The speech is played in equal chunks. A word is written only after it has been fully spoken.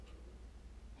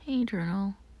Hey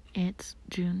Journal, it's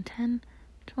June 10,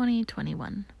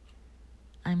 2021.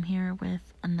 I'm here with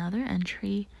another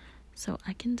entry so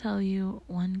I can tell you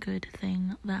one good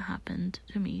thing that happened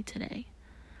to me today.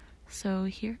 So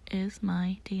here is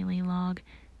my daily log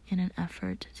in an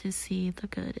effort to see the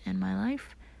good in my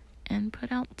life and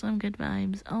put out some good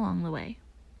vibes along the way.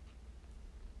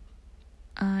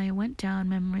 I went down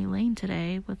memory lane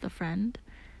today with a friend.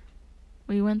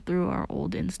 We went through our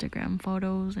old Instagram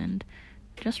photos and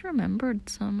just remembered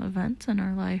some events in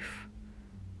our life.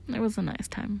 It was a nice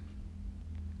time.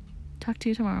 Talk to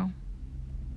you tomorrow.